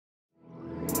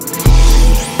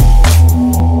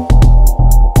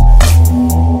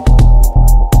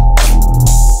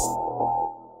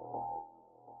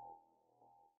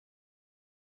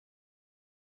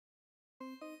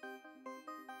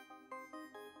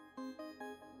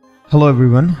Hello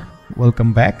everyone,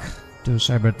 welcome back to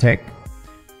Cyber Tech.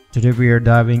 Today we are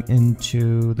diving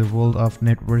into the world of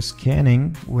network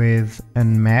scanning with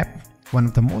Nmap, one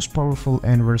of the most powerful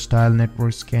and versatile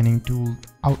network scanning tools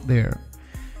out there.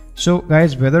 So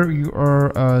guys, whether you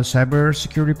are a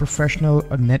cybersecurity professional,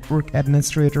 a network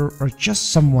administrator, or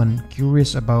just someone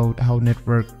curious about how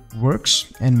network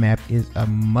works, Nmap is a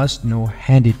must-know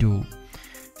handy tool.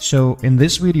 So in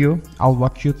this video, I'll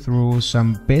walk you through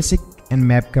some basic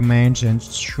Nmap commands and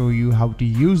show you how to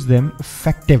use them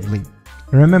effectively.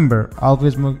 Remember,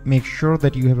 always make sure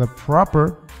that you have a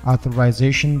proper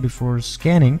authorization before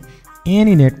scanning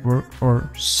any network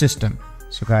or system.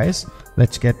 So guys,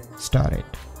 let's get started.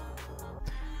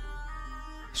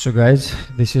 So guys,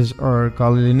 this is our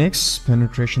Kali Linux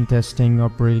penetration testing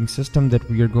operating system that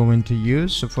we are going to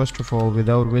use. So first of all,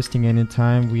 without wasting any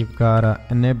time, we've got to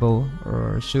enable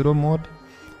our sudo mode.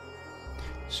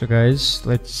 So guys,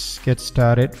 let's get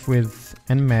started with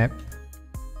Nmap.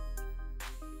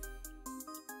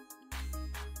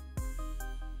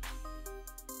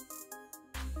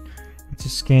 It's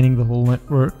just scanning the whole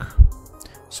network.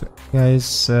 So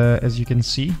guys, as you can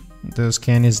see, the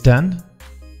scan is done.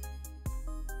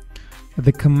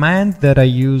 The command that I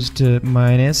used,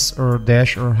 minus or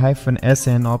dash or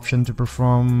 -sn option to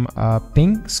perform a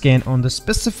ping scan on the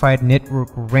specified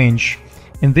network range.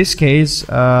 In this case,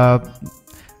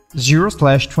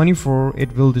 0/24,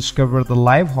 it will discover the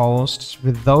live hosts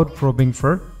without probing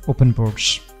for open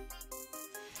ports.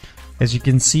 As you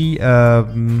can see,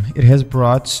 it has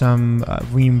brought some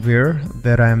VMware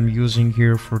that I'm using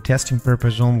here for testing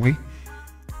purpose only.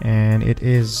 And it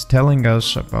is telling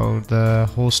us about the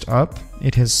host up.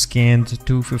 It has scanned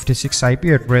 256 IP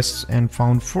addresses and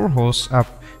found 4 hosts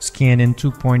up, scanned in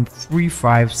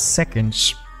 2.35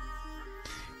 seconds.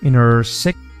 In our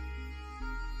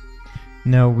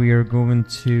now we are going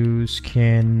to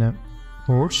scan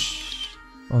ports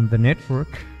on the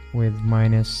network with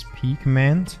 -p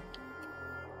command.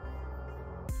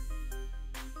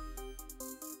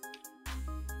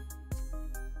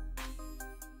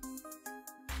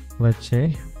 Let's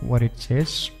say what it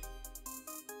says.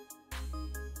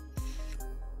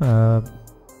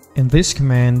 In this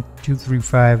command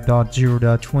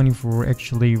 235.0.24,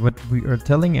 actually what we are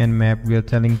telling Nmap, we are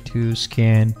telling to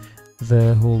scan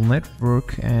the whole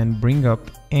network and bring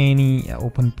up any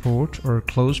open port or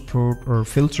closed port or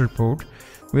filter port.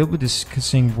 We'll be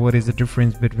discussing what is the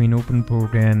difference between open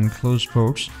port and closed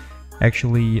ports.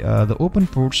 Actually, the open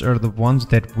ports are the ones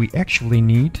that we actually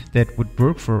need, that would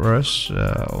work for us.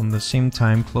 On the same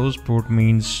time, closed port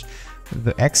means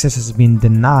the access has been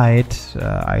denied.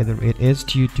 Either it is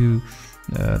due to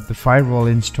the firewall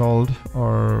installed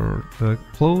or the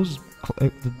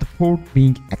port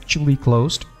being actually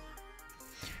closed.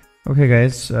 Okay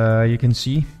guys, you can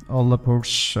see all the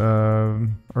ports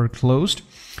are closed.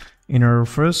 In our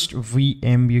first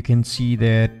VM, you can see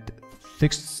that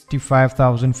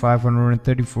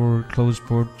 65,534 closed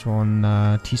ports on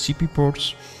TCP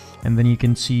ports, and then you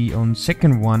can see on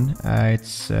second one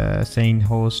it's saying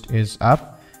host is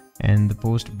up, and the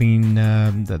ports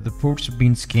have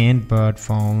been scanned but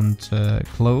found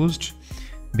closed,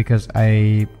 because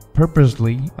I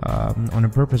purposely on a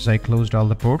purpose I closed all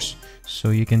the ports. So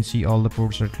you can see all the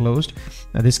ports are closed.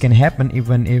 Now this can happen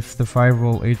even if the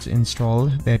firewall is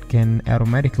installed, that can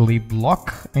automatically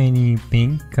block any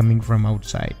ping coming from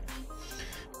outside.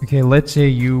 Okay, let's say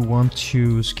you want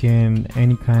to scan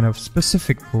any kind of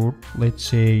specific port. Let's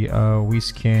say we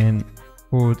scan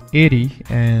port 80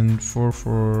 and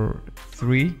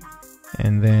 443,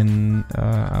 and then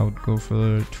I would go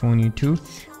for 22,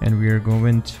 and we are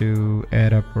going to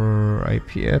add up our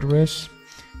IP address,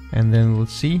 and then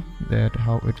we'll see that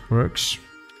how it works.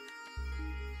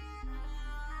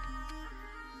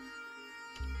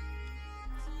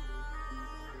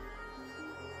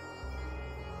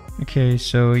 Okay,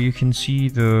 so you can see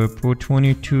the port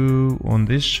 22 on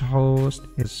this host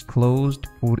is closed,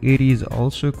 port 80 is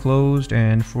also closed,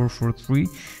 and 443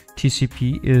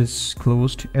 TCP is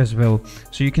closed as well.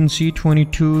 So you can see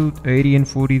 22, 80 and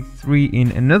 43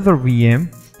 in another VM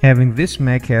having this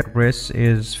MAC address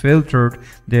is filtered.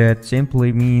 That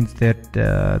simply means that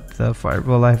the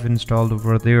firewall I've installed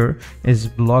over there is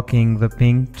blocking the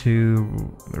ping to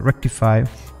rectify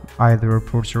either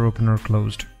ports are open or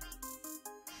closed.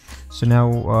 So now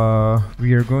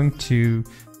we are going to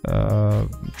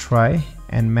try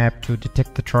Nmap to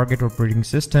detect the target operating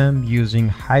system using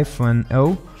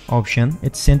 -o option.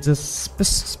 It sends us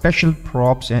special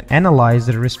probes and analyze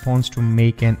the response to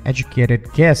make an educated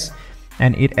guess,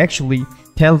 and it actually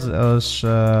tells us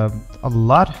a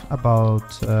lot about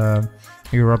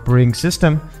your operating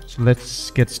system. So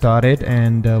let's get started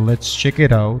and let's check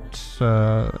it out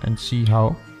and see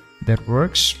how that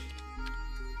works.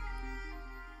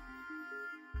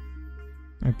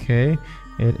 Okay,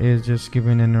 it is just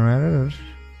giving an error.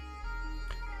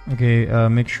 Okay,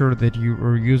 make sure that you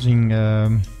are using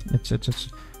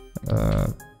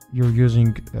you're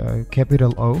using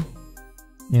capital O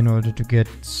in order to get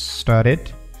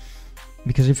started,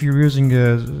 because if you're using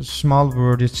a small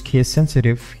word, it's case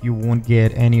sensitive, you won't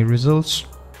get any results.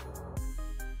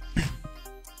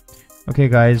 Okay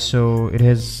guys, so it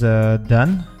has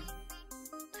done.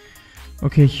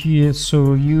 Okay, here,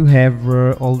 so you have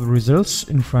all the results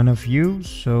in front of you.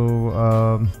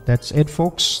 So that's it,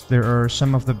 folks. There are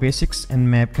some of the basics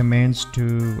Nmap commands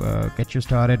to get you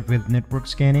started with network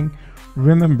scanning.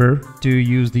 Remember to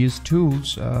use these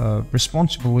tools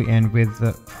responsibly and with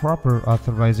the proper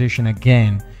authorization.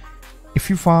 Again, if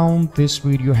you found this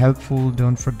video helpful,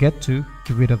 don't forget to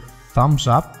give it a thumbs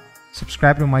up,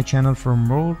 subscribe to my channel for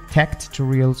more tech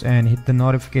tutorials, and hit the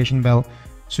notification bell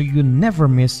so you never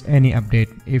miss any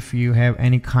update. If you have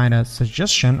any kind of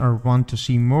suggestion or want to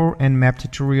see more Nmap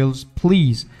tutorials,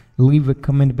 please leave a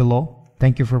comment below.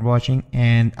 Thank you for watching,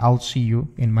 and I'll see you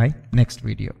in my next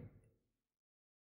video.